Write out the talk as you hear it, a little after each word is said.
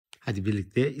Hadi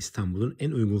birlikte İstanbul'un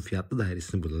en uygun fiyatlı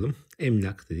dairesini bulalım.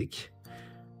 Emlak dedik.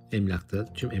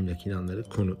 Emlakta tüm emlak ilanları,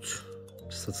 konut,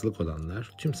 satılık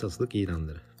olanlar, tüm satılık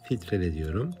ilanları filtrele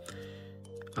diyorum.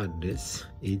 Adres,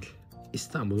 il,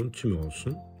 İstanbul'un tümü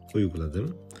olsun.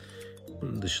 Uyguladım.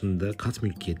 Bunun dışında kat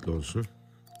mülkiyetli olsun.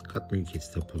 Kat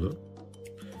mülkiyeti tapulu.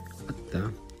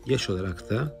 Hatta yaş olarak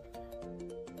da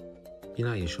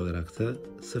bina yaşı olarak da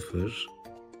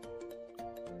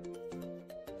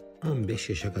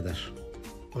 0-15 yaşa kadar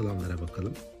olanlara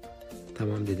bakalım.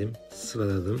 Tamam dedim,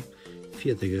 sıraladım.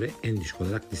 Fiyata göre en düşük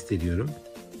olarak listeliyorum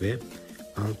ve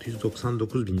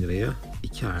 699 bin liraya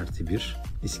 2+1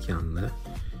 iskanlı,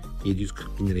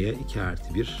 740 bin liraya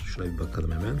 2+1. Şuna bir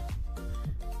bakalım hemen.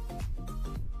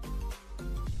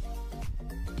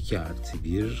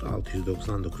 2+1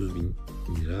 699 bin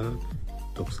lira,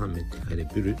 90 metrekare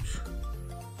brüt.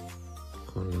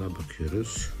 Konumuna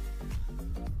bakıyoruz.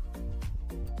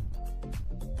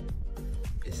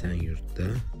 Esenyurt'ta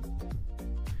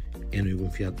en uygun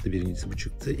fiyatlı birincisi bu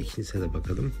çıktı. İkincisine de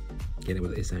bakalım. Gene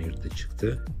burada Esenyurt'ta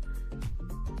çıktı.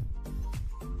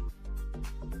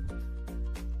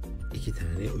 2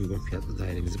 tane uygun fiyatlı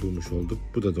dairemizi bulmuş olduk.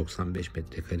 Bu da 95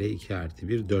 metrekare,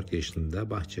 2+1, 4 yaşında,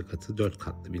 bahçe katı, 4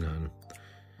 katlı binanın.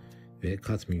 Ve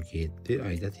kat mülkiyetli,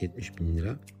 aidat 70 bin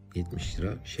lira, 70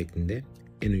 lira şeklinde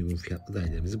en uygun fiyatlı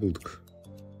dairelerimizi bulduk.